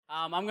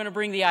I'm going to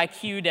bring the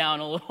IQ down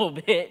a little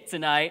bit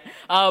tonight,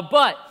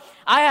 but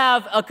I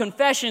have a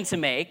confession to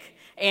make,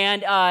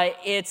 and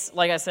it's,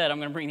 like I said, I'm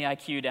going to bring the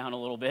IQ down a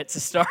little bit to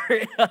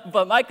start,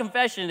 but my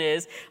confession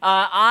is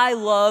I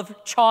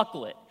love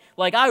chocolate.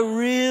 Like, I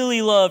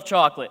really love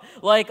chocolate,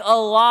 like a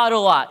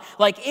lot.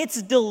 Like,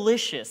 it's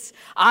delicious.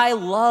 I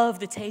love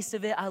the taste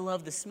of it. I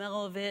love the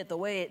smell of it,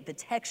 the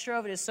texture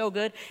of it is so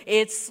good.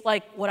 It's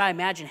like what I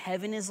imagine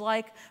heaven is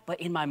like, but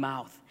in my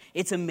mouth.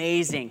 It's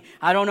amazing.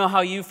 I don't know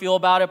how you feel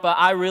about it, but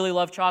I really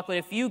love chocolate.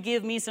 If you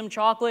give me some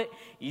chocolate,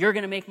 you're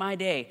going to make my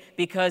day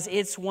because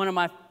it's one of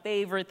my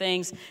favorite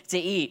things to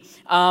eat.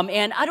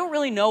 And I don't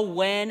really know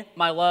when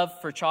my love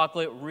for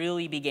chocolate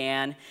really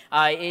began.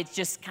 It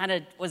just kind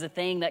of was a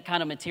thing that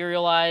kind of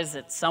materialized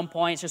at some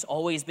point. It's just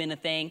always been a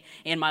thing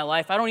in my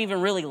life. I don't even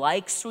really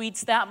like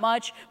sweets that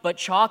much, but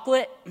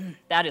chocolate,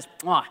 that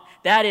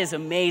is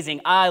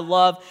amazing. I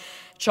love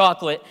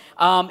chocolate.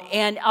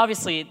 And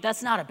obviously,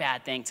 that's not a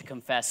bad thing to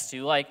confess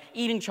to. Like,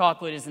 eating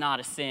chocolate is not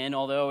a sin,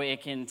 although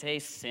it can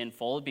taste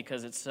sinful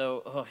because it's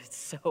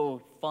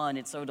so fun,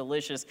 it's so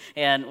delicious,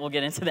 and we'll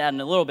get into that in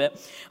a little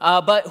bit.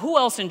 But who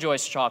else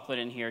enjoys chocolate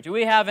in here? Do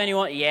we have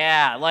anyone?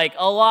 Yeah, like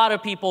a lot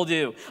of people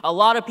do. A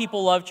lot of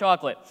people love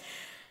chocolate.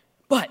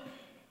 But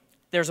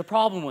there's a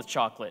problem with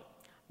chocolate.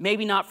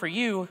 Maybe not for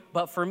you,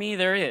 but for me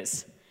there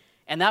is.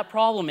 And that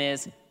problem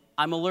is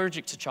I'm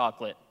allergic to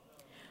chocolate.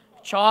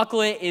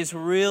 Chocolate is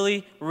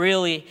really,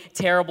 really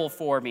terrible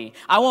for me.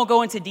 I won't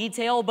go into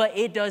detail, but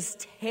it does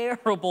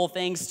terrible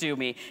things to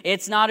me.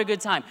 It's not a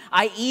good time.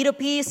 I eat a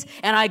piece,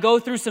 and I go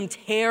through some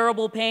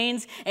terrible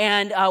pains,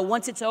 and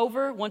once it's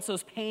over, once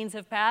those pains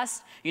have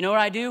passed, you know what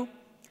I do?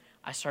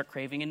 I start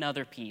craving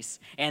another piece.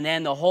 And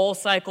then the whole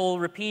cycle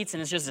repeats,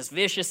 and it's just this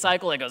vicious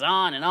cycle that goes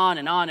on and on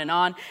and on and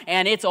on,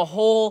 and it's a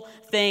whole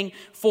thing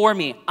for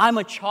me. I'm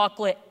a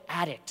chocolate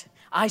addict.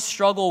 I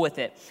struggle with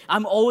it.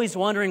 I'm always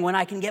wondering when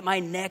I can get my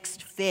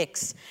next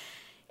fix.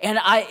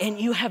 And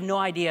you have no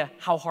idea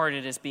how hard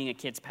it is being a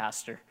kids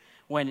pastor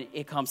when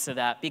it comes to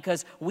that,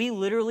 because we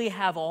literally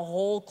have a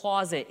whole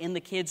closet in the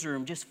kids'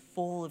 room just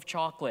full of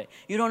chocolate.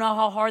 You don't know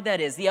how hard that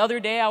is. The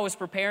other day I was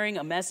preparing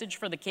a message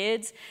for the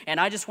kids, and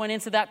I just went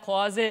into that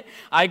closet.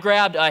 I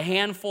grabbed a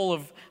handful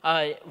of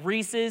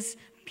Reese's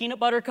peanut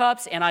butter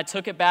cups, and I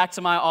took it back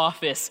to my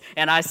office,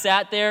 and I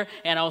sat there,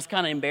 and I was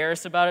kind of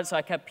embarrassed about it, so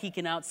I kept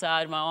peeking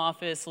outside my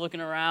office,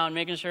 looking around,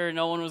 making sure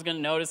no one was going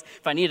to notice,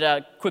 if I needed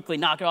to quickly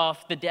knock it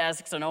off the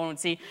desk so no one would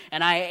see,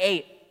 and I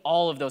ate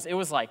all of those. It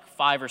was like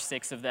 5 or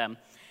 6 of them,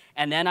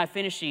 and then I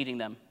finished eating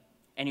them,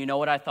 and you know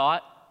what I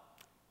thought?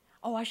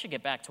 Oh, I should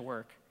get back to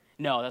work.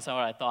 No, that's not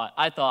what I thought.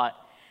 I thought,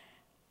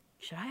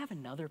 should I have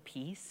another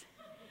piece?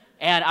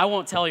 And I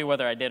won't tell you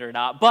whether I did or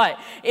not, but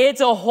it's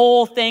a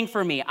whole thing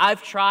for me.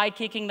 I've tried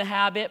kicking the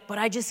habit, but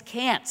I just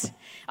can't.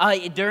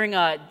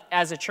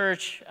 As a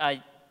church,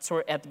 at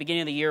the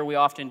beginning of the year, we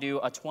often do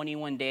a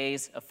 21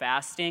 days of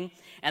fasting.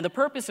 And the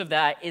purpose of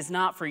that is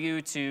not for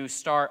you to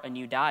start a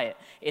new diet.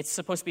 It's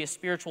supposed to be a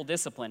spiritual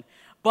discipline.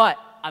 But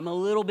I'm a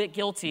little bit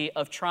guilty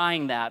of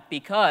trying that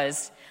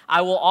because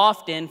I will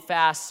often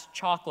fast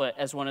chocolate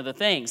as one of the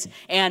things.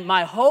 And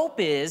my hope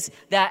is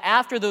that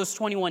after those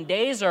 21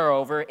 days are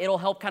over, it'll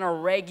help kind of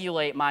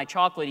regulate my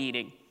chocolate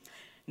eating.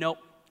 Nope,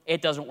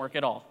 it doesn't work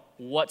at all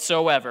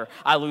whatsoever.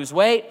 I lose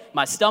weight,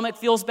 my stomach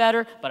feels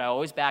better, but I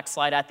always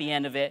backslide at the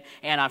end of it,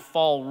 and I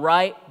fall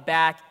right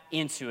back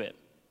into it.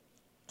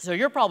 So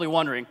you're probably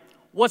wondering,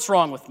 what's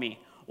wrong with me?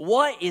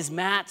 What is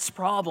Matt's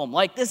problem?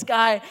 Like, this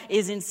guy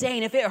is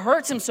insane. If it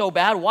hurts him so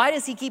bad, why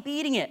does he keep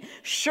eating it?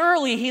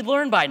 Surely he'd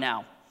learn by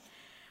now.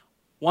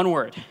 One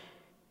word,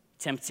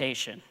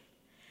 temptation.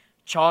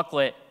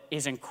 Chocolate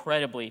is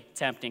incredibly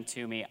tempting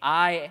to me.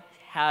 I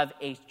have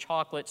a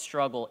chocolate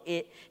struggle.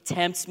 It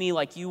tempts me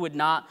like you would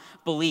not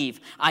believe.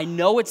 I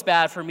know it's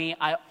bad for me.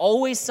 I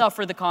always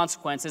suffer the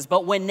consequences,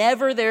 but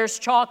whenever there's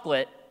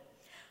chocolate,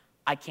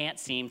 I can't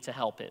seem to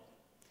help it.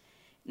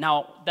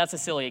 Now, that's a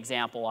silly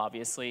example,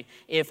 obviously,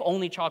 if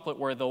only chocolate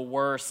were the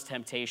worst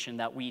temptation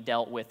that we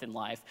dealt with in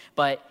life.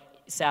 But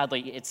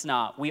sadly, it's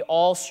not. We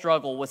all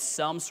struggle with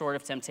some sort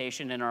of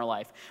temptation in our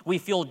life. We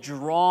feel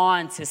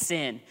drawn to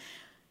sin.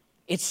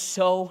 It's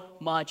so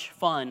much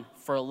fun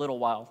for a little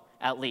while,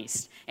 at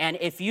least. And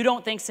if you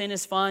don't think sin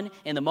is fun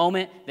in the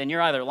moment, then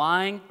you're either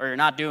lying or you're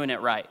not doing it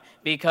right.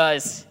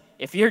 Because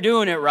if you're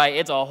doing it right,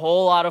 it's a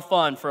whole lot of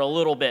fun for a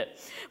little bit.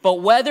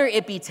 But whether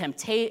it be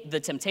the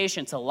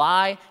temptation to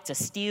lie, to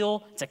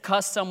steal, to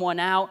cuss someone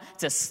out,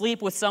 to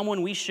sleep with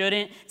someone we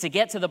shouldn't, to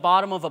get to the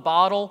bottom of a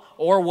bottle,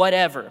 or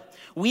whatever,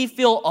 we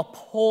feel a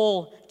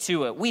pull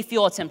to it. We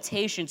feel a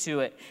temptation to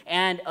it.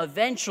 And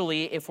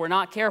eventually, if we're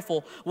not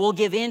careful, we'll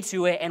give in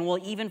to it, and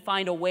we'll even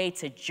find a way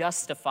to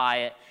justify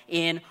it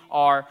in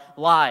our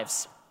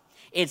lives.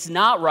 It's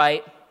not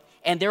right,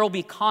 and there will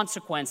be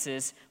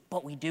consequences,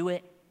 but we do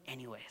it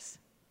anyways.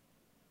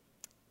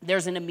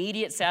 There's an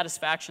immediate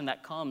satisfaction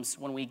that comes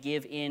when we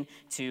give in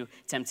to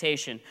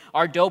temptation.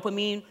 Our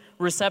dopamine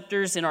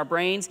receptors in our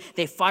brains,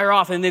 they fire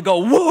off and they go,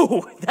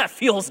 whoa, that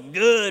feels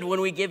good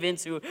when we give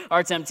into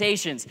our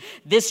temptations.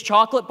 This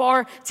chocolate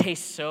bar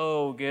tastes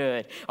so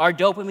good. Our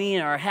dopamine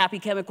and our happy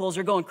chemicals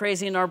are going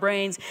crazy in our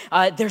brains.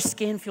 Their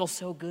skin feels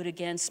so good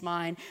against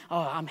mine. Oh,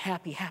 I'm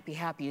happy, happy,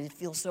 happy. It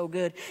feels so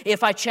good.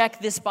 If I check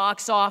this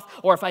box off,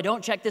 or if I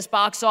don't check this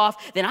box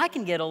off, then I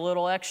can get a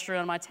little extra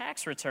on my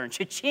tax return.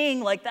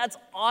 Cha-ching, like that's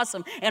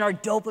awesome. And our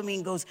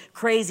dopamine goes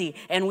crazy,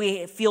 and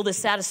we feel this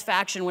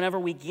satisfaction whenever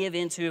we give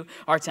into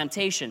our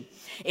temptation.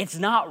 It's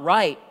not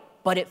right,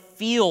 but it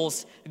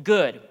feels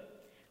good.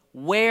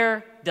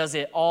 Where does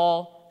it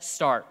all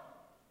start?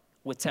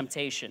 With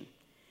temptation.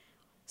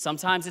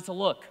 Sometimes it's a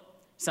look.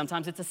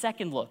 Sometimes it's a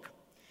second look.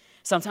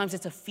 Sometimes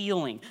it's a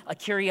feeling, a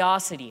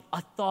curiosity,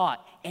 a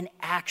thought, an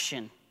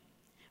action.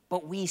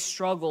 But we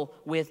struggle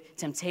with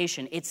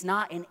temptation. It's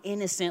not an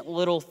innocent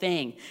little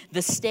thing.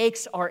 The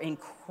stakes are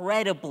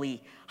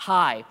incredibly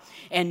high.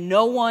 And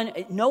no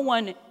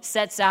one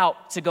sets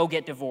out to go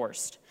get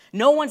divorced.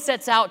 No one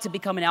sets out to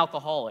become an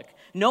alcoholic.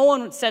 No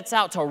one sets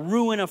out to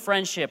ruin a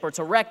friendship or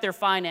to wreck their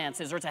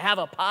finances or to have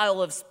a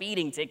pile of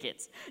speeding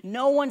tickets.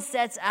 No one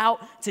sets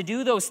out to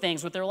do those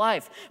things with their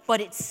life. But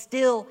it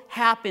still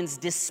happens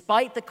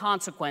despite the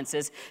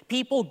consequences.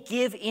 People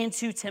give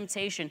into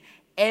temptation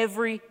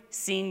every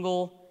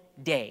single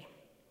day.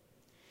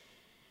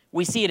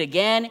 We see it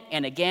again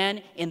and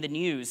again in the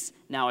news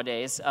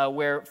nowadays,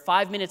 where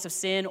 5 minutes of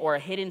sin or a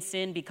hidden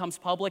sin becomes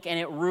public, and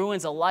it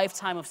ruins a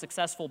lifetime of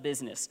successful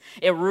business.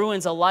 It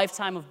ruins a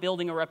lifetime of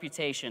building a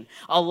reputation,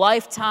 a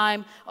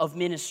lifetime of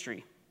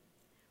ministry.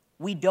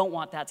 We don't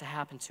want that to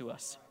happen to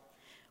us.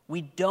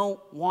 We don't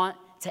want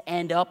to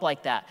end up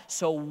like that.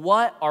 So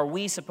what are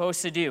we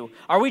supposed to do?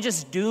 Are we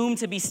just doomed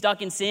to be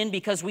stuck in sin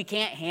because we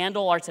can't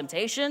handle our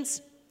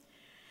temptations?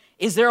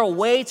 Is there a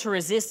way to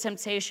resist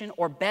temptation,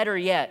 or better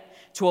yet,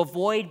 to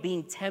avoid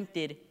being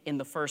tempted in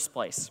the first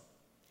place?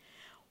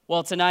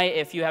 Well, tonight,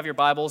 if you have your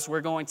Bibles, we're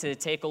going to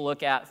take a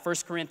look at 1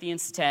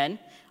 Corinthians 10,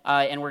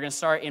 and we're going to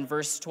start in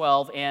verse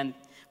 12. And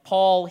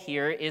Paul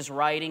here is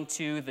writing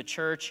to the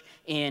church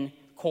in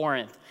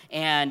Corinth.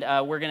 And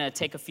we're going to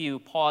take a few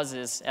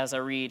pauses as I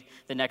read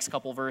the next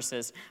couple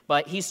verses.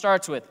 But he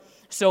starts with,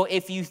 "So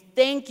if you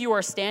think you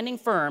are standing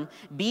firm,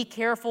 be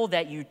careful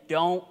that you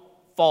don't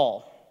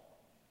fall.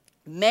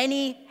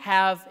 Many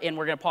have," and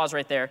we're going to pause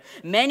right there,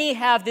 "many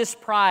have this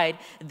pride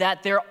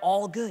that they're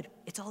all good.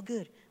 It's all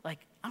good. Like,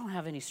 I don't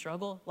have any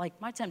struggle. Like,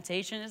 my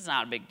temptation is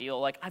not a big deal.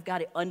 Like, I've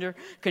got it under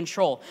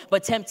control.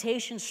 But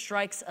temptation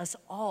strikes us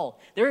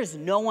all. There is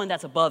no one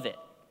that's above it.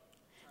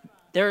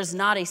 There is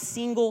not a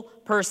single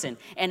person."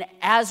 And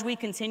as we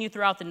continue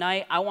throughout the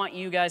night, I want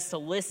you guys to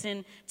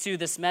listen to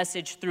this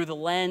message through the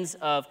lens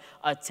of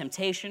a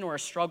temptation or a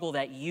struggle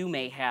that you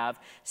may have,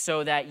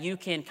 so that you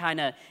can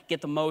kind of get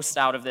the most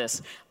out of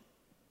this.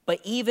 But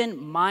even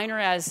minor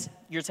as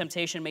your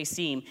temptation may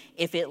seem,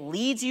 if it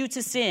leads you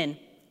to sin,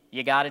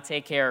 you got to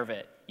take care of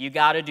it. You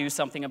got to do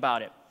something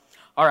about it.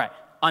 All right,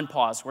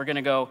 unpause. We're going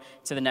to go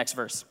to the next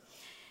verse.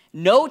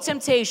 "No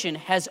temptation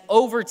has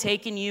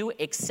overtaken you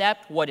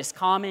except what is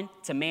common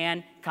to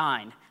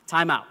mankind."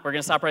 Time out. We're going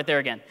to stop right there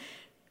again.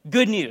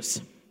 Good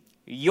news.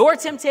 Your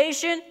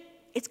temptation,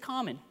 it's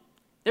common.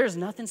 There's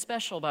nothing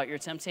special about your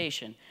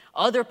temptation.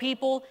 Other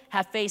people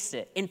have faced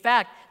it. In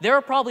fact, there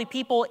are probably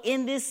people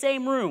in this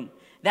same room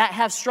that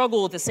have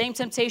struggled with the same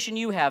temptation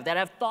you have, that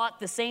have thought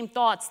the same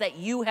thoughts that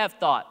you have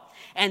thought.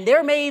 And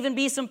there may even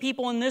be some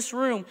people in this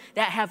room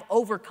that have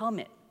overcome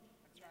it.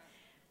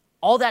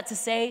 All that to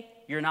say,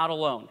 you're not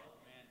alone.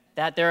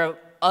 That there are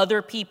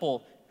other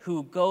people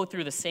who go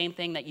through the same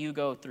thing that you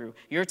go through.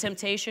 Your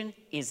temptation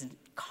is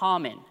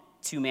common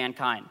to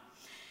mankind.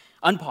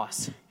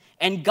 Unpause.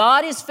 "And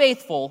God is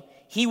faithful.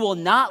 He will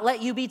not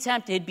let you be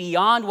tempted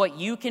beyond what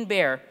you can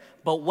bear.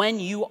 But when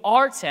you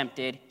are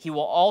tempted, he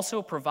will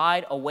also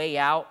provide a way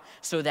out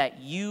so that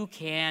you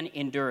can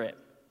endure it."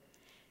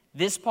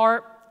 This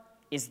part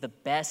is the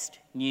best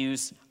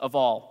news of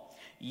all.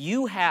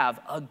 You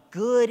have a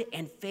good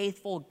and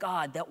faithful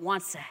God that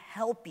wants to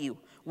help you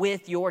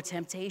with your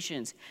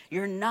temptations.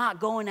 You're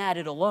not going at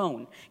it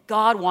alone.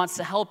 God wants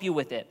to help you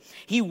with it.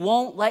 He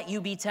won't let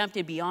you be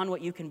tempted beyond what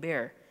you can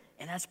bear.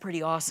 And that's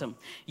pretty awesome.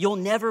 You'll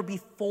never be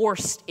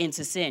forced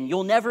into sin.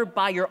 You'll never,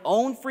 by your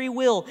own free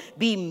will,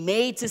 be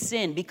made to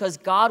sin, because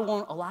God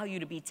won't allow you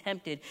to be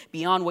tempted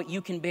beyond what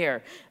you can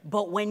bear.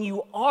 But when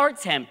you are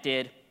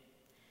tempted,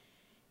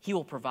 he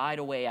will provide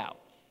a way out.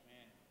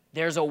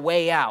 There's a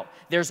way out.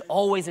 There's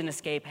always an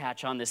escape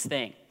hatch on this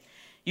thing.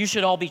 You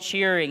should all be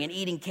cheering and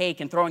eating cake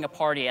and throwing a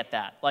party at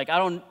that. Like, I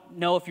don't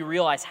know if you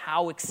realize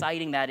how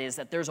exciting that is,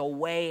 that there's a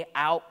way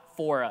out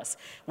for us.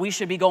 We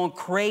should be going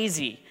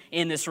crazy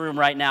in this room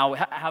right now,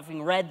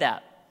 having read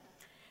that.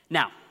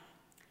 Now,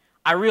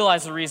 I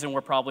realize the reason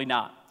we're probably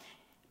not,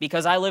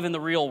 because I live in the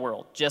real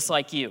world, just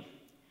like you.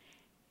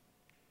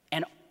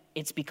 And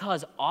it's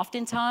because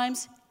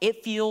oftentimes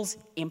it feels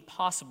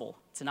impossible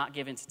to not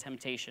give in to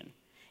temptation.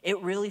 It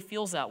really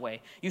feels that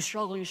way. You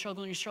struggle, you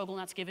struggle, and you struggle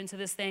not to give into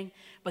this thing,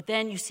 but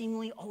then you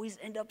seemingly always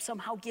end up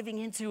somehow giving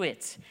into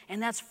it.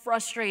 And that's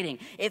frustrating.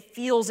 It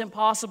feels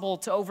impossible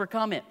to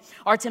overcome it.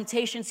 Our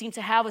temptations seem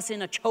to have us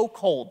in a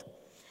chokehold.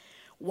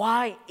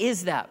 Why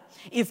is that?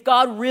 If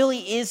God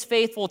really is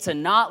faithful to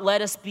not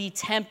let us be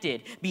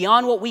tempted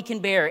beyond what we can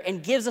bear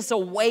and gives us a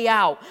way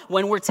out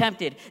when we're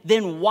tempted,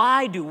 then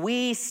why do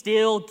we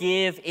still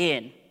give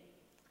in?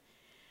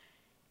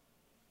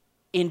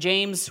 In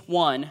James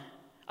 1,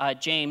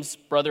 James,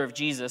 brother of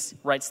Jesus,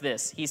 writes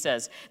this. He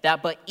says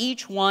that, but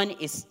each one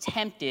is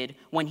tempted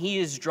when he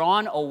is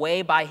drawn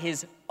away by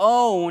his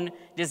own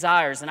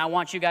desires. And I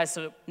want you guys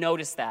to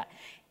notice that.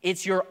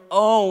 It's your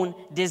own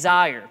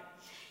desire.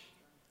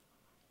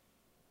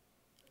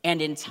 And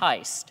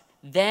enticed.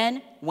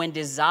 Then, when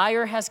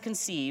desire has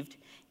conceived,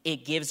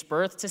 it gives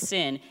birth to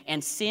sin,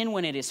 and sin,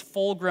 when it is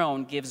full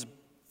grown, gives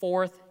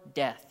forth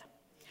death.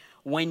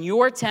 When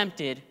you're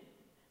tempted,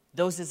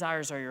 those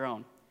desires are your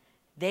own.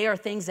 They are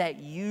things that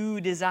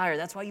you desire.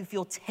 That's why you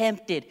feel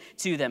tempted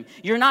to them.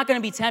 You're not going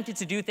to be tempted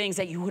to do things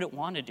that you wouldn't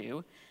want to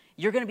do.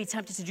 You're going to be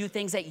tempted to do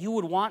things that you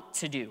would want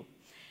to do.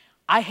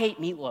 I hate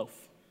meatloaf.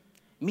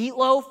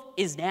 Meatloaf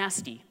is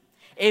nasty.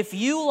 If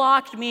you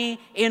locked me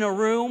in a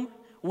room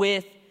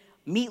with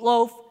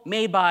meatloaf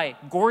made by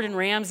Gordon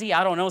Ramsay,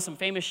 I don't know, some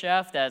famous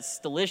chef that's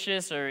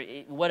delicious or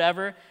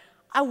whatever,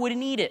 I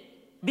wouldn't eat it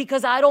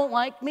because I don't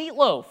like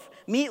meatloaf.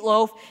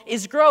 Meatloaf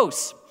is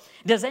gross.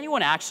 Does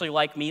anyone actually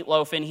like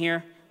meatloaf in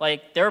here?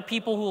 Like, there are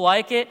people who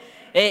like it.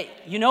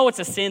 You know it's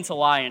a sin to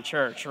lie in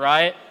church,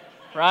 right?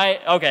 Right?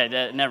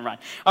 Okay, never mind.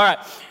 All right.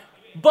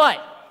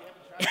 But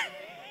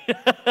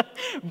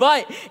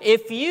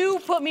if you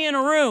put me in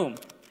a room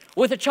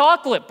with a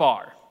chocolate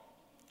bar,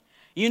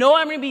 you know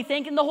what I'm going to be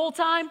thinking the whole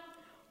time?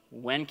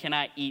 When can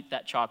I eat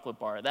that chocolate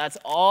bar? That's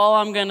all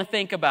I'm going to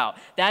think about.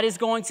 That is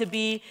going to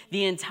be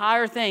the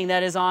entire thing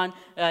that is on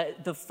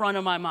the front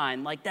of my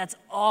mind. Like, that's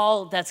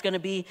all that's going to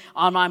be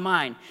on my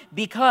mind.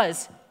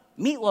 Because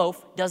meatloaf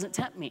doesn't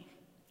tempt me.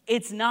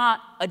 It's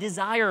not a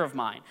desire of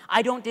mine.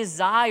 I don't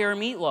desire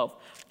meatloaf.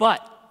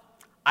 But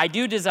I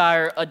do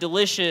desire a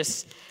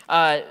delicious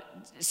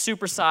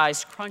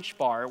supersized Crunch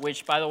Bar,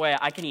 which, by the way,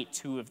 I can eat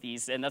 2 of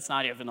these, and that's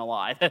not even a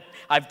lie.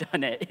 I've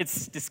done it.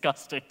 It's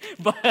disgusting.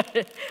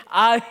 But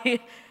I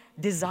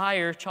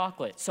desire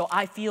chocolate, so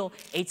I feel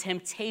a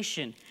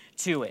temptation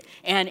to it,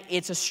 and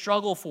it's a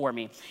struggle for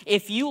me.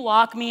 If you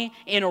lock me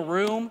in a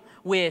room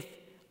with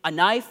a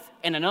knife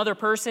and another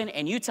person,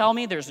 and you tell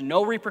me there's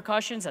no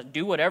repercussions, that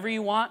do whatever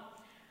you want,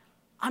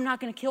 I'm not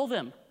going to kill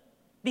them.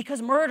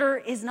 Because murder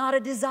is not a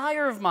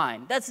desire of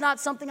mine. That's not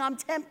something I'm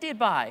tempted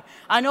by.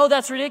 I know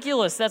that's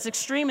ridiculous. That's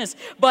extremist.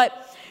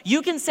 But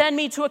you can send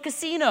me to a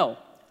casino.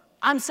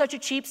 I'm such a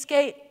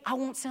cheapskate, I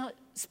won't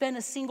spend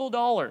a single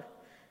dollar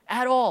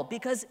at all.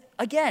 Because,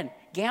 again,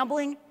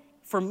 gambling,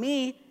 for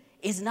me,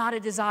 is not a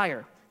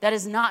desire. That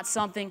is not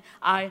something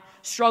I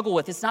struggle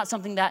with. It's not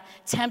something that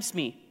tempts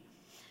me.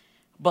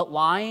 But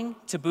lying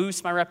to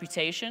boost my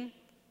reputation,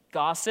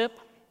 gossip,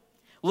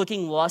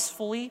 looking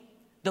lustfully,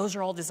 those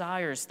are all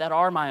desires that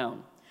are my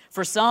own.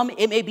 For some,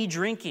 it may be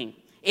drinking.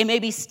 It may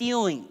be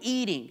stealing,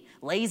 eating,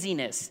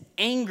 laziness,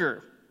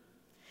 anger,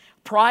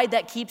 pride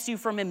that keeps you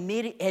from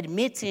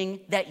admitting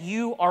that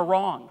you are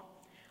wrong.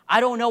 I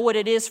don't know what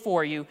it is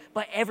for you,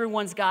 but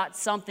everyone's got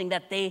something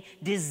that they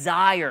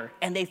desire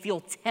and they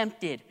feel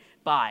tempted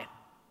by.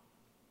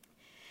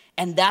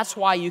 And that's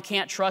why you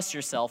can't trust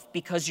yourself,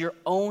 because your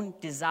own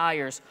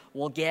desires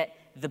will get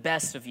the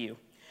best of you.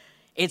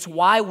 It's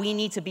why we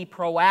need to be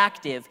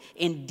proactive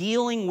in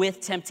dealing with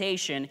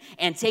temptation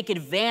and take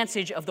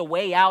advantage of the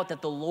way out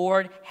that the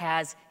Lord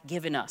has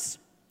given us.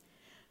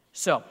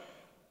 So,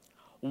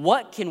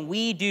 what can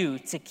we do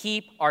to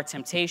keep our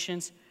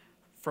temptations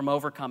from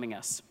overcoming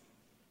us?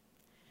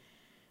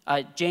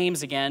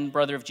 James, again,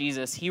 brother of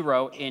Jesus, he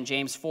wrote in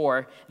James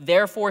 4,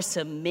 "Therefore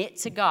submit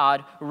to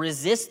God,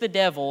 resist the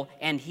devil,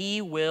 and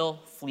he will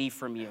flee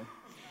from you."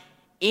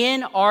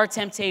 In our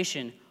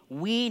temptation,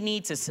 we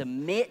need to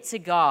submit to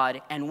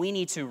God, and we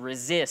need to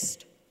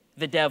resist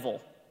the devil.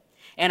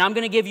 And I'm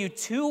going to give you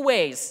 2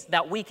 ways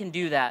that we can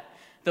do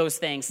those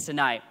things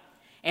tonight.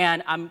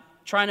 And I'm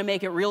trying to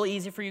make it real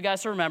easy for you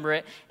guys to remember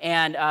it.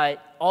 And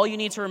all you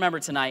need to remember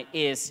tonight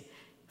is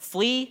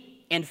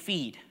flee and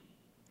feed.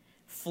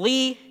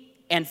 Flee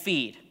and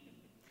feed.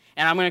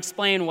 And I'm going to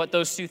explain what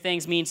those 2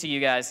 things mean to you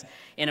guys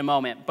in a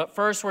moment. But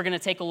first, we're going to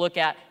take a look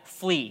at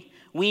flee.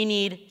 We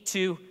need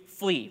to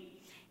flee.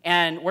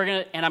 And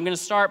I'm going to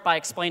start by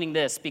explaining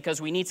this,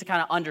 because we need to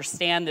kind of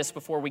understand this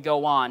before we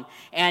go on.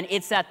 And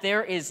it's that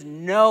there is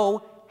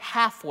no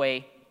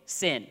halfway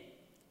sin.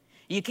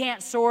 You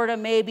can't sort of,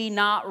 maybe,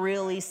 not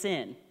really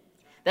sin.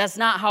 That's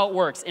not how it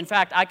works. In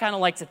fact, I kind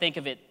of like to think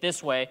of it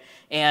this way.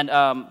 And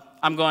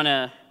I'm going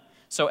to,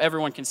 so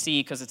everyone can see,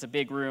 because it's a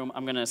big room,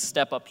 I'm going to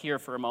step up here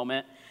for a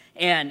moment.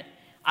 And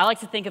I like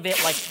to think of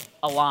it like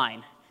a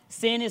line.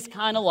 Sin is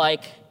kind of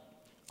like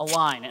a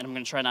line. And I'm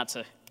going to try not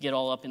to get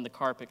all up in the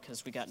carpet,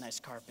 because we got nice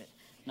carpet,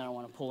 and I don't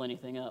want to pull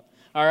anything up.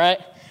 All right?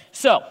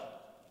 So,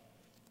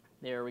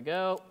 there we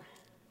go.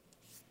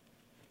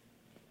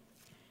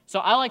 So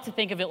I like to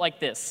think of it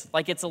like this,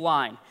 like it's a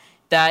line,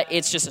 that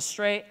it's just a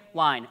straight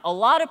line. A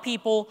lot of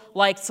people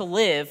like to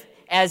live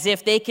as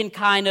if they can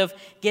kind of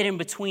get in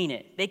between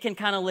it. They can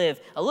kind of live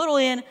a little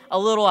in, a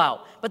little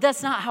out. But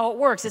that's not how it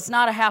works. It's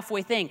not a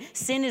halfway thing.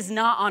 Sin is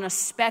not on a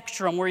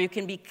spectrum where you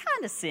can be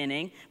kind of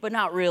sinning, but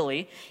not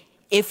really.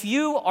 If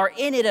you are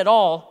in it at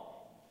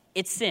all,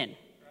 it's sin.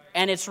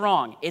 And it's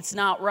wrong. It's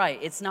not right.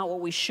 It's not what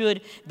we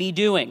should be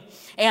doing.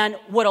 And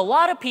what a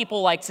lot of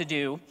people like to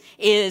do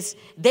is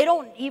they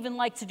don't even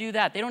like to do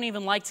that. They don't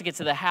even like to get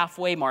to the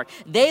halfway mark.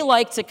 They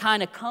like to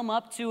kind of come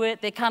up to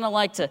it. They kind of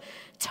like to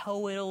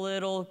toe it a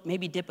little,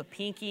 maybe dip a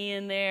pinky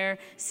in there,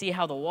 see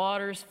how the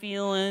water's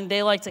feeling.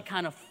 They like to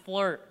kind of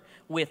flirt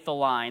with the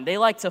line. They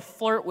like to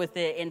flirt with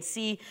it and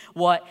see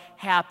what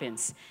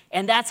happens.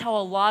 And that's how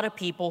a lot of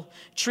people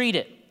treat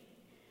it.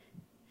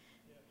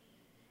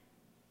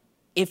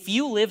 If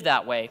you live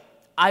that way,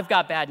 I've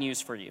got bad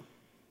news for you.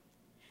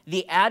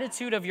 The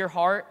attitude of your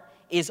heart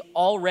is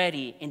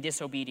already in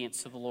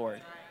disobedience to the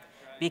Lord,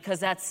 because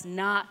that's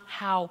not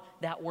how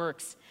that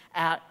works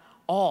at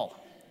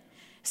all.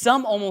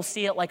 Some almost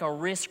see it like a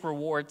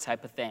risk-reward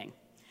type of thing.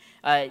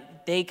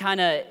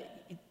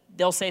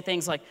 They'll say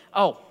things like,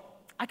 oh,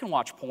 I can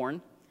watch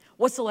porn.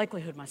 What's the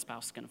likelihood my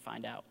spouse is going to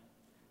find out?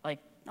 Like,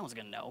 no one's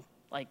going to know.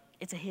 Like,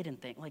 it's a hidden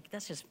thing. Like,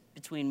 that's just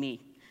between me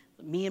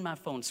and my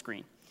phone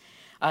screen.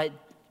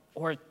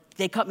 Or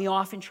they cut me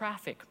off in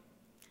traffic.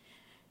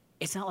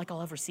 It's not like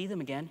I'll ever see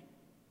them again.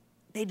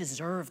 They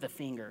deserve the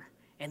finger,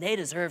 and they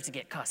deserve to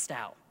get cussed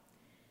out.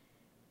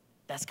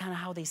 That's kind of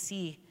how they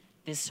see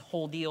this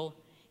whole deal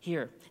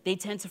here. They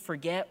tend to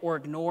forget or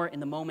ignore in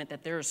the moment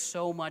that there is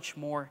so much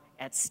more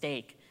at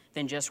stake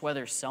than just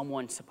whether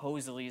someone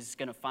supposedly is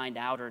going to find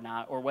out or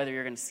not, or whether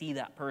you're going to see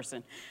that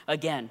person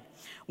again.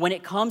 When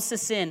it comes to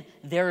sin,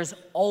 there is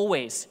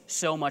always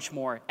so much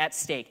more at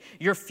stake.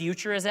 Your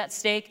future is at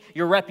stake.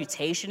 Your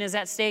reputation is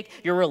at stake.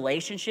 Your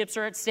relationships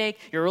are at stake.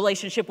 Your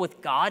relationship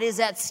with God is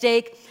at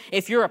stake.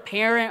 If you're a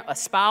parent, a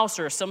spouse,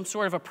 or some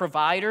sort of a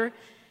provider,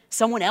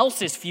 someone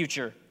else's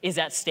future is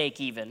at stake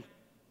even.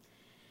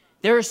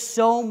 There is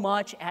so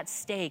much at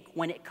stake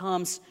when it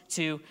comes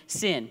to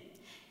sin.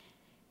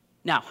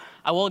 Now,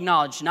 I will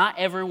acknowledge not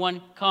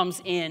everyone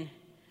comes in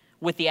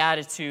with the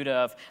attitude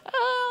of,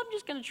 oh, I'm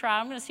just going to try.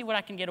 I'm going to see what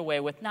I can get away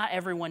with. Not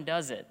everyone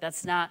does it.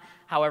 That's not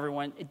how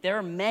everyone. There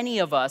are many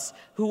of us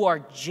who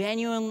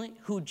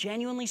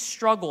genuinely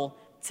struggle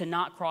to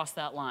not cross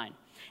that line.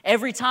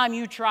 Every time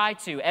you try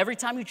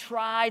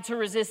to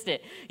resist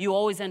it, you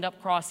always end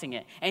up crossing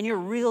it. And you're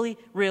really,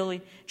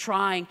 really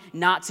trying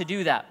not to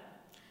do that.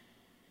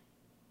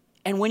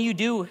 And when you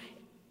do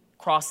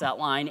cross that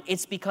line,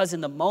 it's because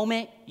in the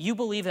moment you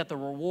believe that the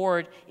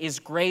reward is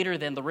greater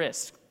than the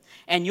risk.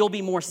 And you'll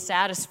be more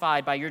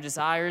satisfied by your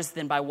desires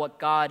than by what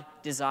God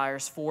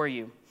desires for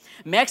you.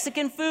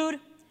 Mexican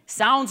food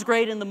sounds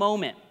great in the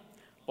moment,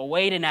 but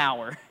wait an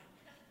hour.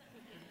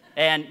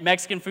 And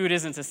Mexican food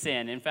isn't a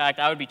sin. In fact,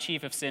 I would be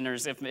chief of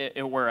sinners if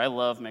it were. I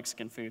love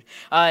Mexican food.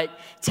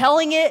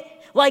 Telling it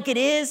like it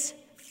is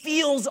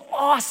feels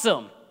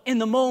awesome in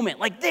the moment.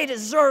 Like they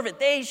deserve it.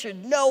 They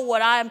should know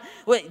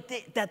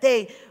that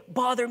they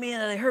bother me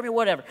and that they hurt me,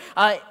 whatever.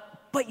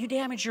 But you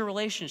damage your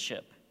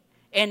relationship.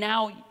 And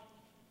now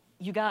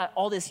you got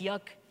all this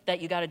yuck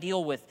that you got to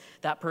deal with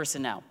that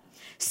person now.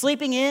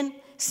 Sleeping in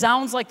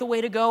sounds like the way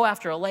to go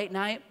after a late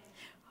night,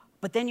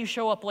 but then you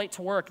show up late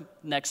to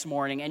work next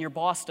morning and your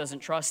boss doesn't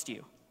trust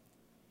you.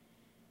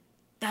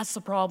 That's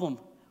the problem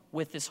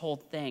with this whole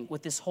thing,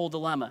 with this whole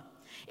dilemma.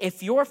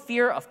 If your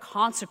fear of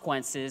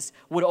consequences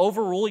would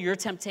overrule your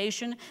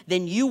temptation,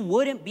 then you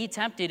wouldn't be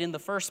tempted in the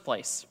first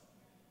place.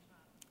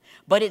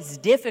 But it's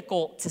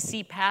difficult to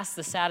see past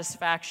the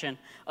satisfaction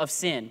of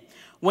sin.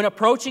 When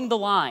approaching the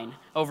line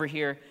over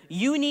here,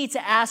 you need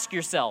to ask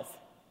yourself,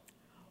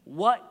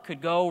 what could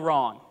go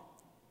wrong?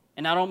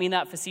 And I don't mean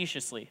that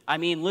facetiously. I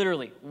mean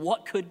literally,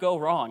 what could go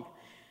wrong?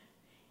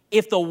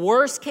 If the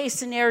worst case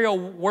scenario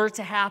were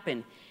to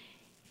happen,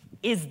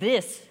 is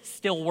this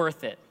still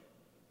worth it?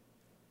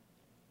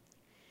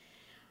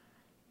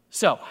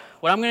 So,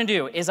 what I'm going to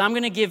do is I'm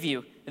going to give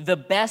you the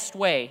best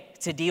way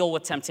to deal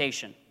with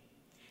temptation.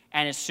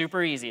 And it's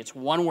super easy. It's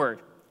one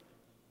word.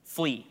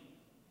 Flee.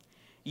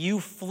 You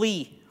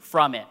flee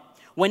from it.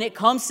 When it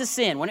comes to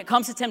sin, when it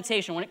comes to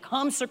temptation, when it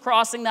comes to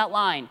crossing that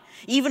line,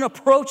 even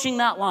approaching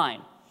that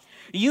line,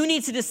 you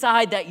need to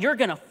decide that you're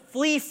going to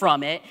flee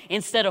from it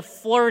instead of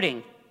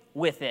flirting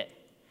with it.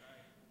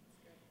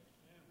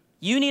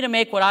 You need to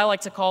make what I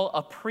like to call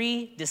a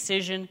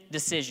pre-decision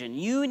decision.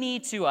 You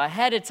need to,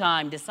 ahead of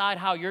time, decide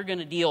how you're going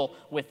to deal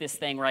with this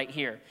thing right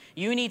here.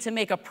 You need to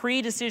make a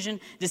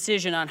pre-decision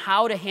decision on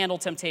how to handle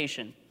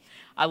temptation.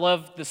 I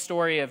love the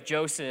story of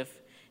Joseph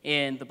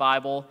in the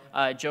Bible.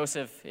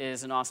 Joseph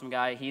is an awesome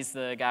guy. He's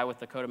the guy with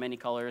the coat of many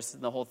colors,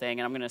 the whole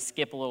thing, and I'm going to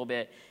skip a little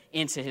bit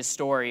into his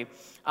story.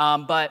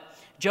 But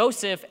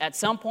Joseph, at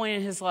some point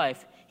in his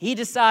life, he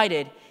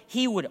decided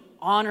he would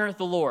honor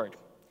the Lord.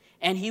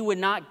 And he would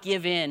not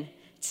give in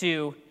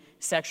to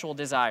sexual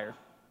desire.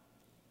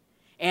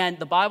 And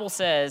the Bible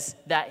says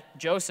that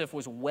Joseph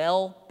was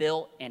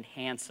well-built and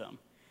handsome.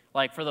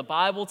 Like, for the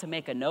Bible to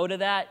make a note of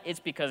that, it's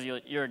because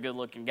you're a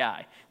good-looking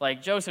guy.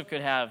 Like, Joseph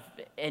could have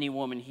any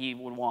woman he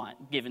would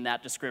want, given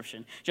that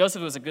description.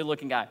 Joseph was a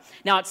good-looking guy.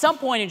 Now, at some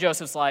point in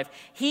Joseph's life,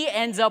 he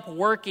ends up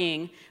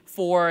working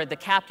for the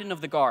captain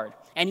of the guard.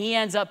 And he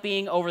ends up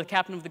being over the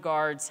captain of the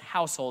guard's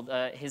household.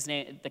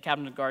 The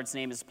captain of the guard's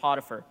name is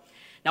Potiphar.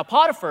 Now,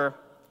 Potiphar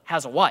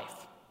has a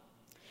wife.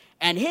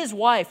 And his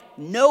wife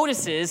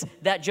notices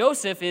that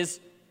Joseph is,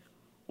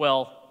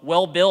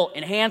 well-built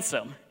and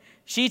handsome.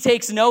 She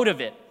takes note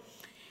of it.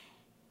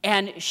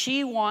 And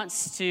she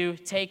wants to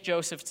take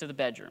Joseph to the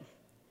bedroom.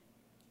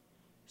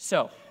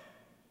 So,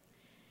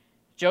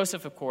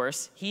 Joseph, of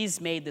course, he's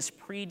made this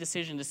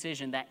pre-decision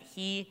decision that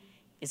he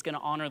is going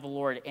to honor the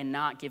Lord and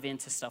not give in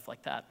to stuff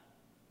like that.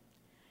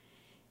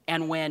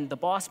 And when the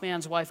boss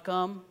man's wife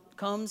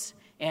comes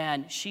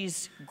and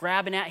she's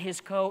grabbing at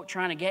his coat,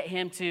 trying to get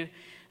him to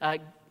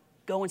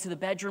go into the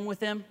bedroom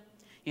with him,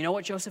 you know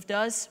what Joseph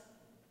does?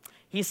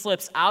 He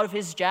slips out of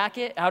his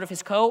jacket, out of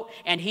his coat,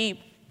 and he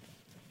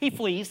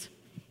flees.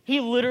 He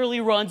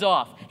literally runs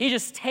off. He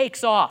just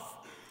takes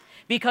off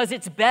because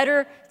it's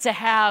better to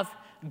have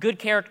good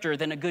character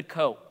than a good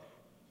coat.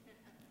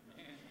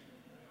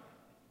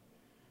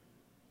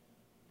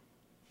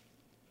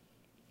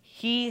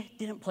 He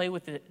didn't play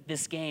with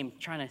this game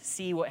trying to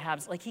see what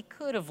happens. Like, he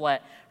could have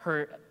let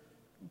her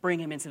bring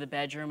him into the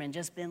bedroom and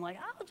just been like,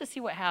 I'll just see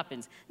what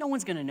happens. No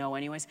one's going to know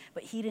anyways.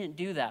 But he didn't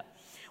do that.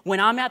 When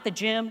I'm at the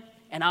gym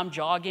and I'm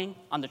jogging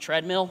on the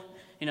treadmill,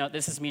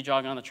 this is me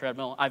jogging on the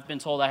treadmill. I've been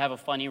told I have a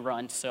funny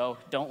run, so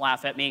don't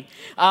laugh at me.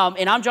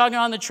 And I'm jogging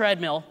on the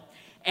treadmill,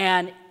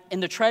 and in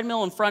the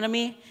treadmill in front of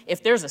me,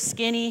 if there's a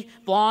skinny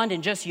blonde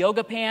in just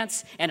yoga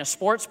pants and a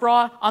sports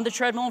bra on the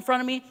treadmill in front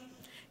of me,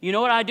 you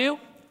know what I do?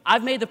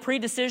 I've made the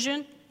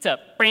pre-decision to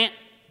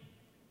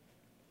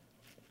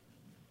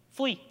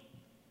flee.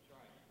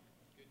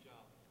 Good job.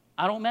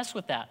 I don't mess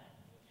with that.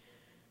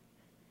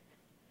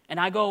 And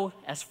I go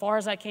as far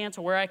as I can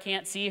to where I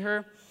can't see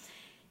her,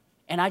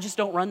 and I just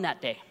don't run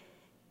that day.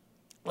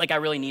 Like, I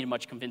really needed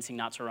much convincing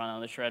not to run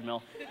on the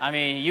treadmill. I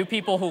mean, you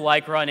people who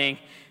like running,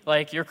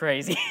 like, you're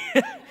crazy.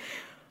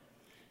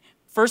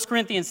 1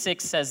 Corinthians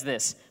 6 says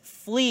this,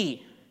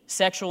 flee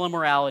sexual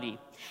immorality.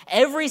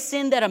 Every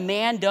sin that a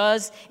man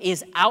does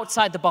is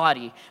outside the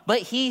body, but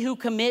he who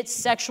commits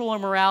sexual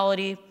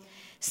immorality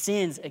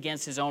sins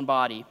against his own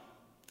body.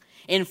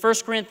 In 1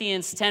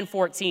 Corinthians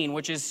 10:14,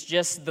 which is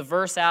just the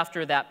verse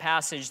after that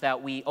passage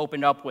that we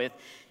opened up with,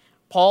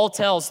 Paul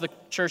tells the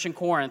church in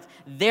Corinth,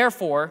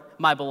 therefore,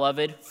 my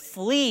beloved,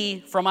 flee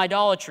from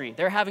idolatry.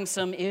 They're having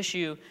some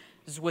issues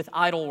with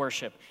idol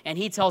worship. And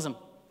he tells them,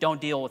 don't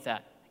deal with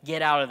that.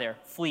 Get out of there.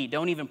 Flee.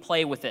 Don't even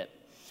play with it.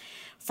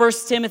 1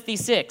 Timothy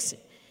 6,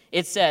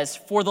 it says,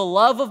 for the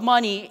love of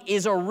money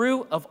is a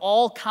root of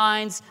all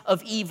kinds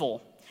of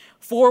evil,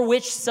 for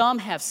which some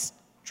have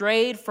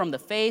strayed from the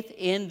faith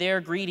in their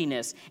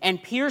greediness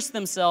and pierced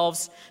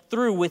themselves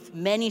through with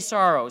many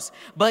sorrows.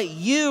 But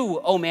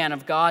you, O man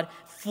of God,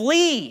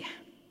 flee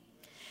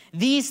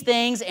these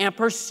things and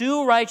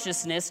pursue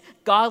righteousness,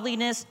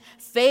 godliness,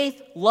 faith,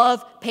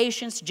 love,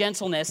 patience,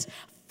 gentleness.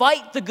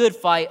 Fight the good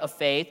fight of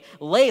faith.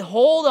 Lay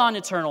hold on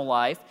eternal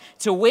life,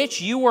 to which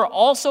you were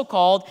also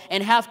called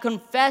and have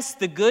confessed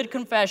the good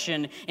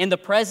confession in the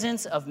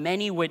presence of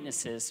many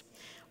witnesses.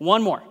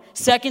 One more.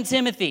 2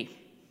 Timothy.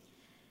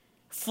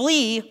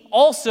 Flee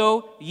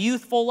also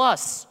youthful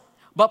lusts,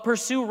 but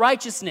pursue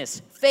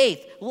righteousness,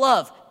 faith,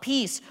 love,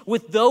 peace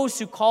with those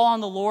who call on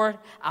the Lord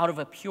out of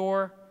a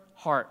pure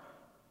heart.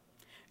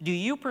 Do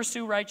you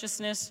pursue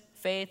righteousness,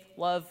 faith,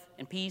 love,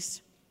 and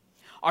peace?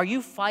 Are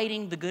you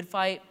fighting the good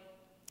fight?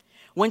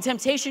 When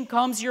temptation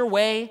comes your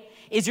way,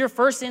 is your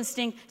first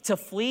instinct to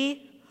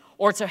flee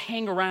or to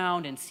hang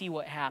around and see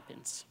what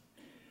happens?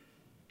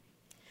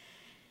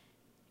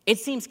 It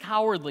seems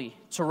cowardly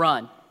to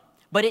run,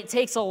 but it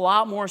takes a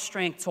lot more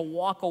strength to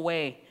walk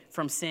away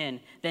from sin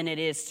than it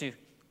is to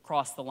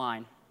cross the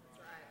line.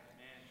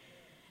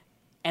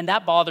 And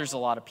that bothers a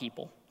lot of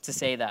people to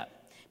say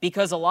that.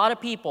 Because a lot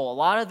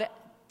of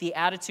the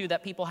attitude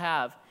that people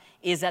have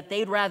is that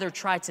they'd rather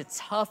try to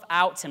tough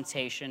out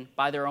temptation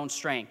by their own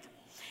strength.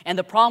 And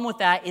the problem with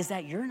that is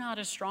that you're not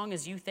as strong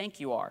as you think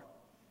you are.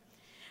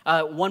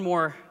 One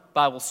more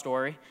Bible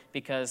story,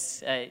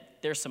 because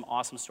there's some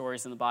awesome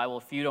stories in the Bible.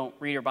 If you don't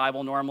read your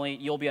Bible normally,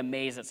 you'll be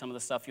amazed at some of the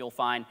stuff you'll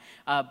find.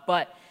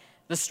 But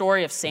the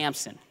story of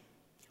Samson,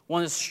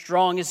 one of the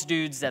strongest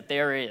dudes that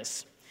there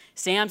is.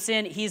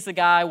 Samson, he's the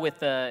guy with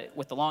the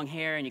long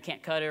hair, and you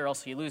can't cut it or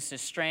else you lose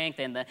his strength,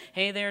 and the,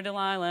 hey there,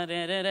 Delilah,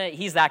 da, da, da.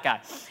 He's that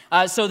guy.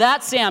 So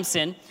that's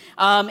Samson,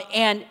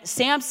 and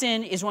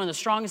Samson is one of the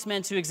strongest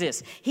men to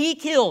exist. He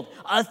killed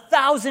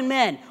 1,000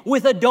 men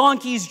with a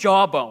donkey's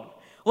jawbone.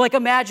 Like,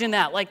 imagine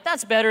that. Like,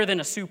 that's better than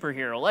a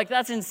superhero. Like,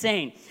 that's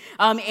insane.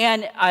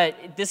 And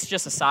this is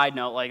just a side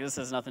note. Like, this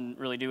has nothing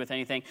really to do with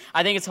anything.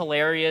 I think it's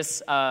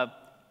hilarious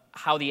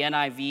how the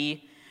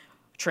NIV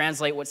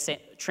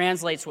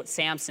translates what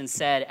Samson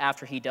said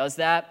after he does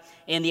that.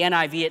 In the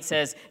NIV, it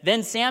says,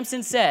 "Then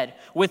Samson said,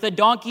 'With a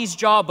donkey's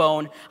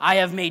jawbone, I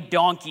have made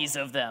donkeys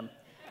of them.'"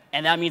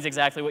 And that means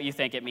exactly what you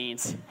think it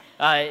means.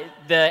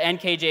 The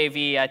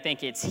NKJV, I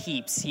think it's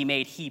heaps. He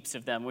made heaps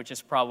of them, which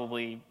is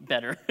probably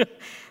better.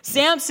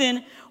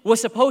 Samson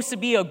was supposed to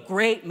be a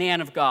great man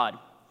of God.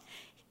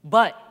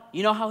 But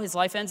you know how his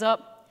life ends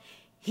up?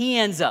 He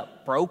ends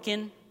up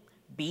broken,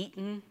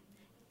 beaten,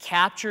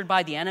 captured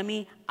by the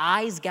enemy,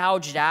 eyes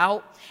gouged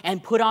out,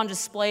 and put on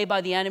display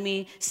by the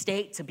enemy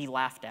state to be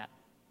laughed at.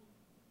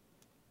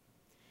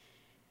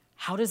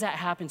 How does that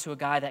happen to a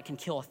guy that can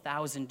kill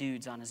 1,000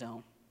 dudes on his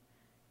own?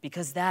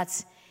 Because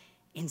that's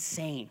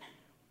insane.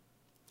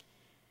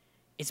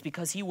 It's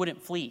because he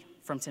wouldn't flee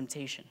from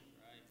temptation.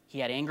 He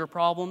had anger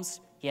problems.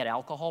 He had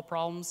alcohol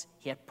problems.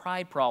 He had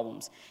pride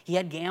problems. He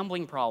had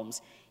gambling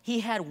problems.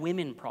 He had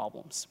women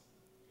problems.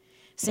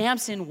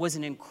 Samson was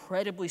an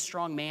incredibly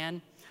strong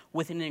man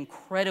with an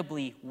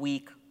incredibly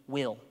weak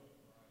will.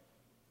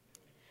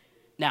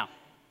 Now,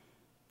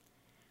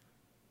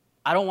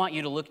 I don't want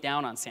you to look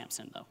down on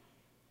Samson, though,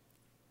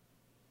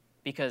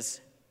 because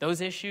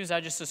those issues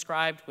I just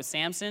described with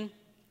Samson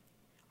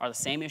are the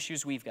same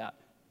issues we've got.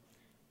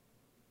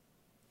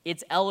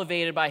 It's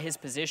elevated by his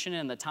position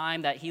and the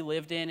time that he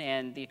lived in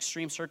and the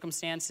extreme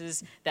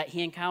circumstances that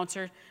he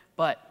encountered,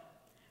 but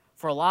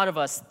for a lot of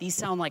us, these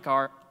sound like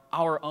our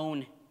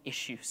own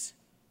issues,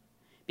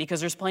 because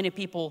there's plenty of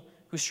people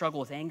who struggle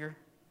with anger,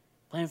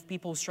 plenty of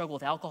people who struggle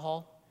with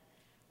alcohol,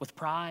 with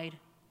pride,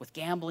 with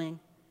gambling,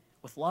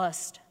 with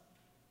lust.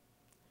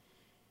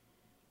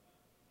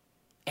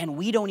 And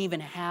we don't even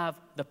have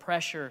the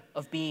pressure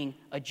of being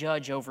a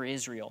judge over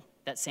Israel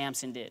that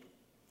Samson did.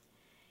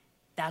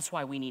 That's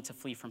why we need to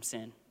flee from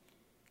sin.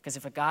 Because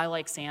if a guy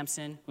like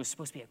Samson, who's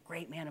supposed to be a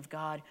great man of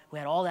God, who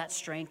had all that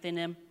strength in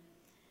him,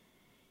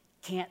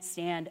 can't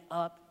stand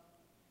up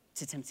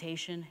to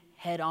temptation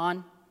head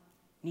on,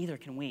 neither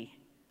can we.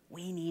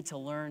 We need to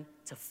learn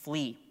to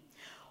flee.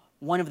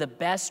 One of the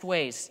best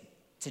ways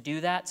to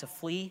do that, to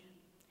flee,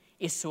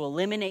 is to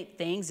eliminate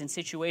things and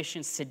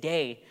situations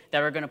today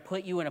that are going to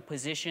put you in a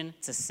position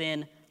to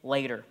sin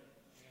later.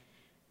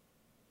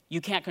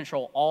 You can't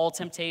control all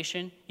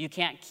temptation. You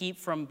can't keep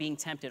from being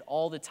tempted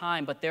all the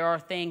time, but there are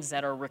things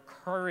that are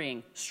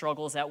recurring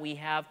struggles that we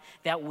have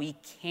that we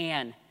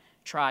can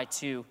try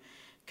to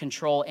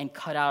control and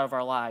cut out of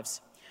our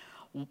lives.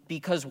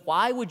 Because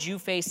why would you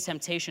face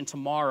temptation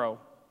tomorrow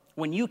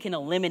when you can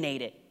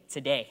eliminate it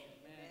today?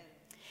 Amen.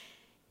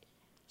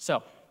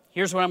 So,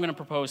 here's what I'm going to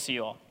propose to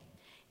you all.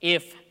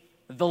 If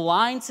the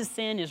line to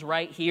sin is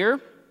right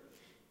here,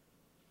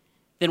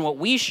 then what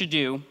we should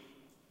do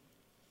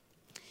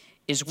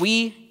is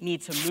we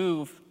need to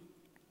move.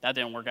 That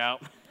didn't work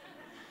out.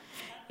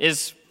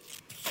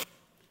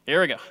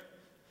 Here we go.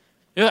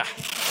 Yeah.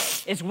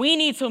 Is we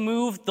need to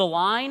move the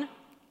line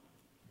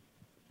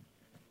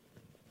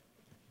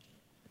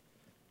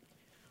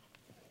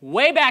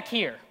way back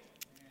here.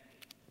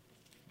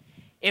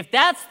 If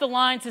that's the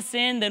line to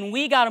sin, then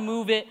we got to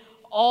move it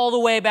all the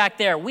way back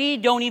there. We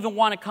don't even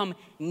want to come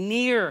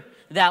near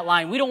that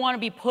line. We don't want to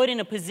be put in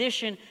a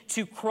position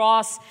to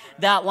cross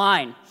that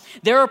line.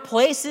 There are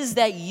places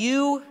that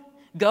you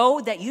go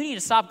that you need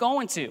to stop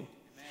going to.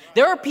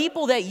 There are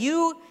people that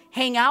you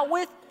hang out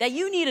with that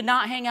you need to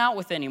not hang out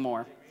with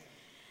anymore.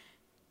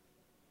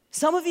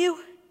 Some of you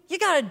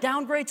got to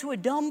downgrade to a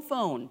dumb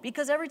phone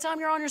because every time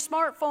you're on your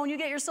smartphone, you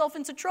get yourself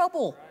into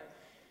trouble.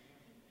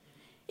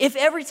 If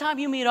every time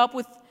you meet up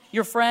with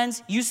your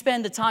friends, you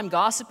spend the time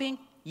gossiping,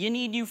 you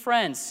need new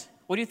friends.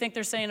 What do you think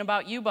they're saying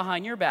about you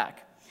behind your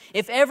back?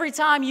 If every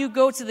time you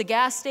go to the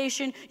gas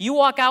station, you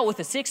walk out with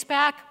a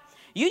six-pack,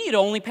 you need to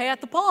only pay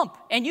at the pump.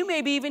 And you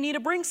maybe even need to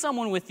bring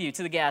someone with you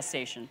to the gas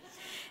station.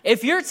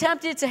 If you're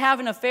tempted to have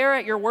an affair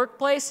at your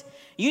workplace,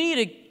 you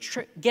need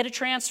to get a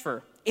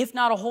transfer, if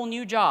not a whole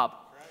new job.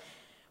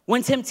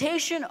 When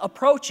temptation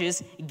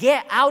approaches,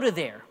 get out of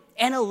there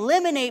and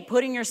eliminate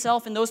putting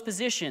yourself in those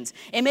positions.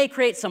 It may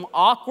create some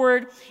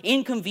awkward,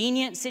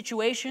 inconvenient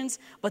situations,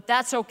 but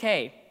that's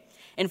okay.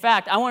 In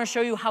fact, I want to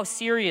show you how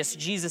serious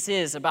Jesus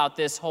is about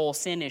this whole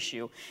sin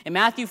issue. In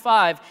Matthew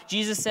 5,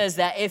 Jesus says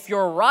that if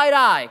your right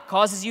eye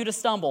causes you to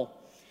stumble,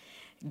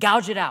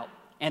 gouge it out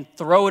and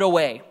throw it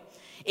away.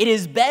 It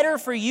is better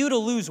for you to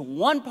lose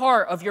one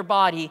part of your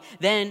body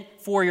than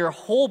for your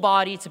whole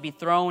body to be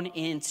thrown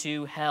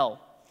into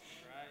hell.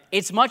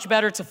 It's much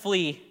better to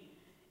flee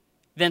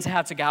than to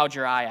have to gouge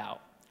your eye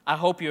out. I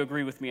hope you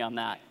agree with me on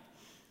that.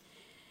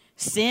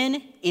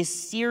 Sin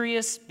is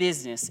serious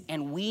business,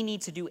 and we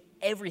need to do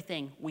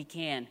everything we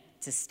can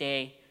to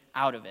stay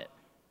out of it.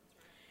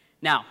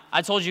 Now,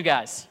 I told you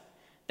guys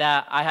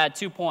that I had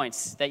 2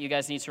 points that you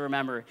guys need to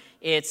remember.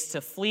 It's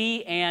to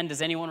flee and,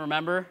 does anyone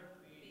remember?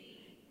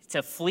 Feed.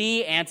 To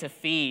flee and to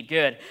feed.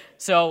 Good.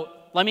 So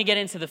let me get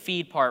into the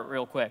feed part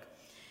real quick.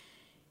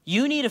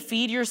 You need to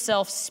feed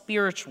yourself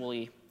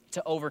spiritually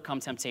to overcome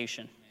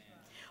temptation.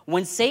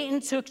 When Satan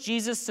took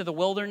Jesus to the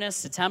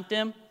wilderness to tempt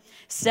him,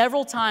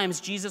 several times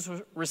Jesus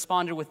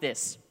responded with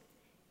this: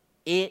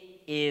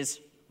 "It is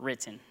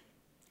written."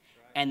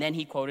 And then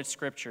he quoted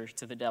scripture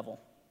to the devil.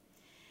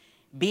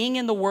 Being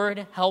in the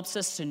Word helps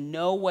us to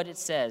know what it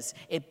says.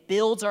 It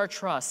builds our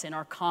trust and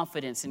our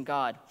confidence in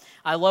God.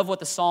 I love what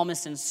the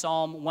psalmist in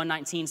Psalm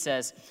 119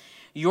 says.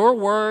 Your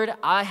word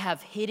I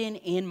have hidden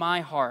in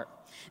my heart,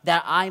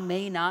 that I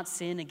may not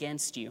sin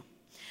against you.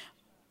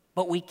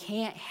 But we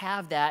can't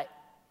have that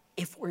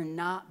if we're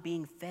not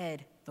being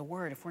fed the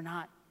Word, if we're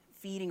not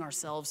feeding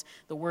ourselves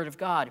the Word of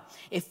God.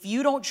 If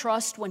you don't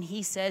trust when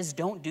he says,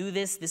 don't do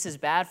this, this is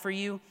bad for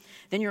you,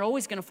 then you're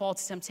always going to fall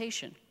to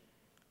temptation.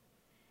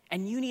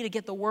 And you need to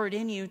get the Word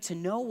in you to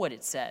know what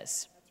it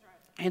says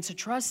and to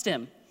trust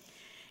him.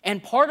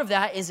 And part of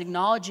that is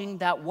acknowledging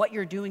that what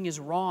you're doing is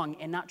wrong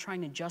and not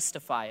trying to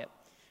justify it.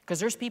 Because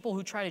there's people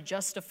who try to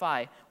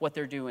justify what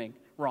they're doing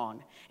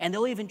wrong. And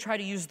they'll even try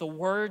to use the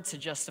Word to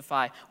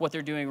justify what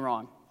they're doing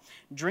wrong.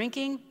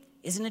 Drinking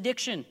is an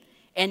addiction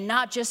and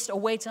not just a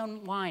way to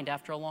unwind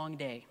after a long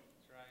day.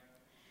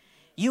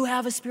 You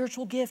have a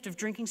spiritual gift of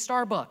drinking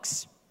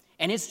Starbucks,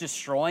 and it's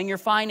destroying your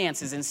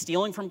finances and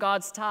stealing from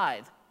God's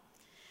tithe.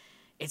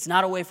 It's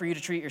not a way for you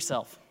to treat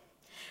yourself.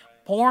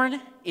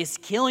 Porn is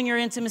killing your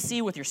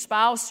intimacy with your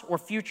spouse or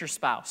future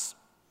spouse.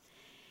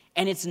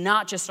 And it's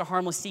not just a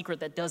harmless secret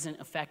that doesn't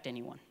affect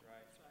anyone.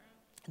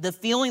 The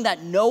feeling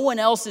that no one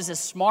else is as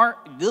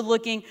smart,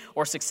 good-looking,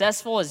 or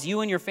successful as you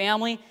and your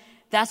family,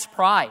 that's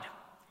pride.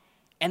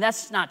 And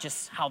that's not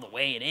just how the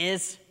way it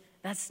is.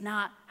 That's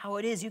not how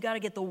it is. You got to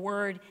get the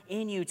Word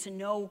in you to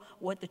know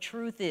what the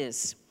truth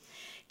is.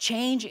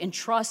 Change and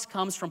trust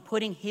comes from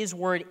putting his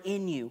Word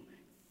in you.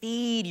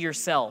 Feed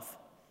yourself.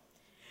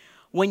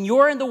 When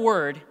you're in the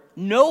Word,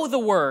 know the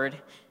Word,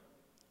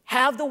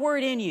 have the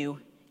Word in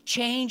you,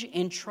 change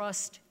and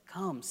trust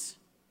comes.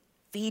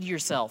 Feed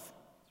yourself.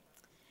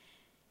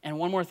 And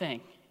one more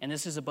thing, and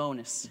this is a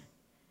bonus.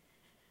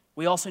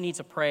 We also need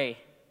to pray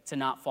to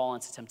not fall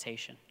into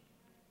temptation.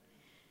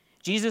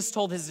 Jesus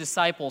told his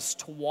disciples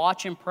to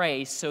watch and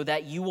pray so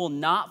that you will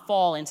not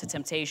fall into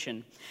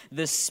temptation.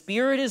 The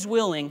spirit is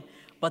willing,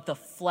 but the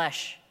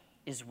flesh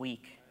is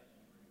weak.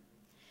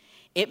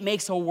 It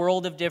makes a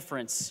world of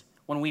difference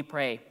when we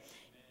pray.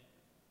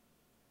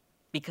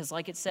 Because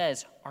like it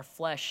says, our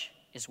flesh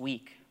is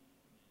weak.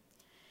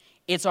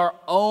 It's our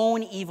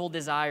own evil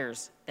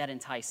desires that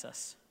entice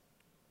us.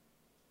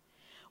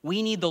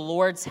 We need the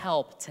Lord's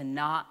help to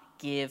not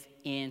give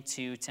in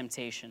to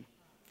temptation.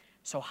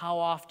 So how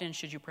often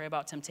should you pray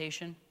about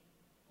temptation?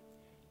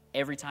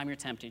 Every time you're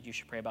tempted, you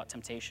should pray about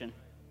temptation.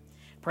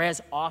 Pray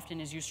as often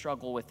as you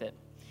struggle with it.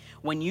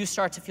 When you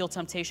start to feel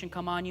temptation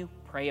come on you,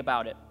 pray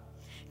about it.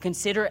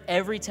 Consider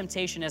every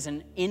temptation as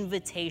an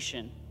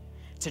invitation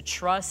to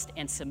trust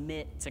and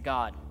submit to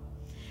God.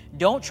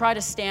 Don't try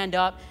to stand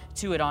up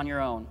to it on your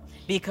own,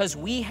 because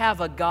we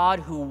have a God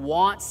who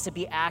wants to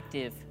be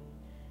active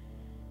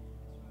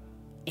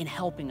in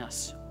helping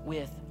us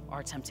with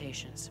our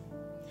temptations.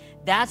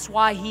 That's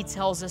why he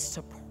tells us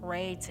to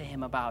pray to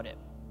him about it.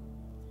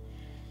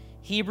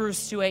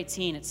 Hebrews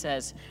 2:18, it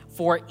says,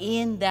 "For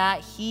in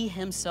that he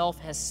himself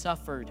has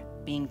suffered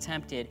being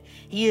tempted,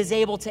 he is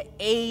able to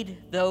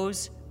aid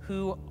those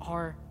who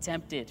are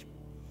tempted."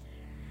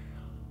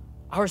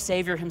 Our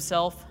Savior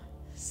himself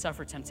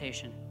suffered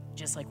temptation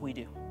just like we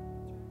do.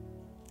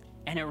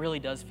 And it really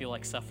does feel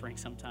like suffering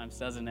sometimes,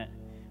 doesn't it?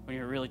 When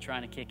you're really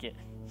trying to kick it.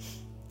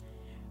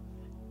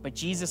 But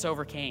Jesus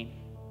overcame,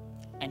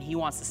 and he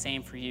wants the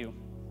same for you.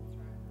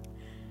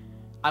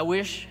 I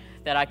wish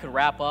that I could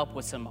wrap up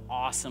with some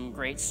awesome,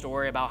 great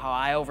story about how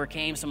I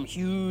overcame some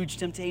huge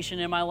temptation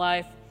in my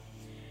life.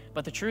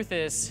 But the truth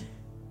is,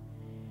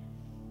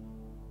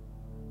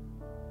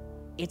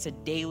 it's a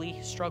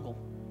daily struggle.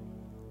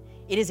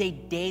 It is a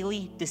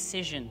daily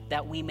decision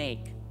that we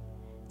make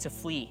to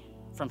flee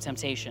from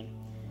temptation.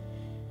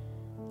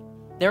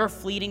 There are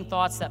fleeting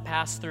thoughts that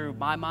pass through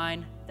my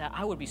mind that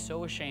I would be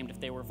so ashamed if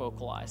they were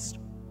vocalized.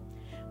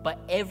 But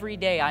every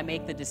day I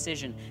make the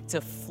decision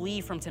to flee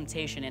from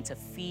temptation and to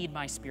feed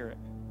my spirit.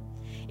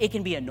 It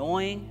can be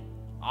annoying,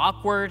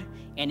 awkward,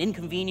 and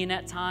inconvenient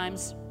at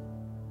times,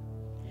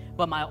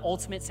 but my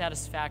ultimate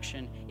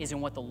satisfaction is in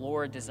what the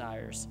Lord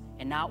desires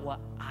and not what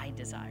I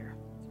desire.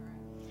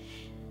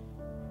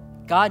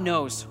 God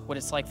knows what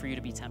it's like for you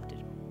to be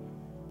tempted.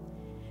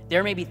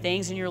 There may be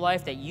things in your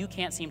life that you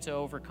can't seem to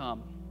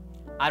overcome.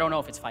 I don't know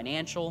if it's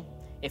financial,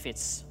 if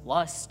it's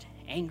lust,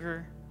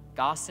 anger,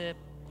 gossip.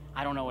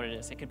 I don't know what it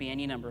is. It could be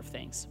any number of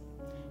things.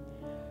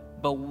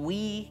 But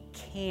we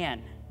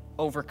can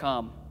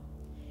overcome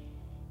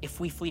if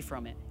we flee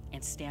from it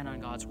and stand on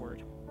God's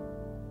word.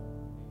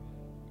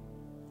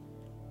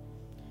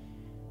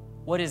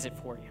 What is it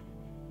for you?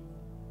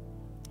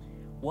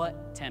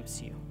 What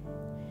tempts you?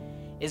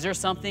 Is there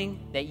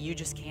something that you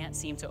just can't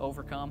seem to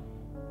overcome?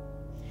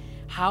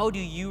 How do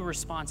you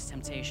respond to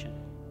temptation?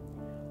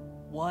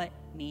 What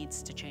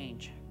needs to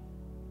change?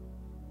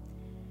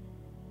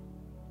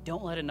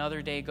 Don't let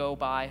another day go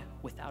by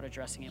without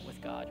addressing it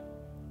with God,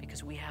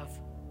 because we have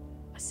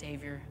a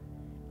Savior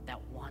that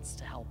wants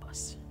to help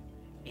us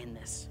in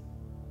this.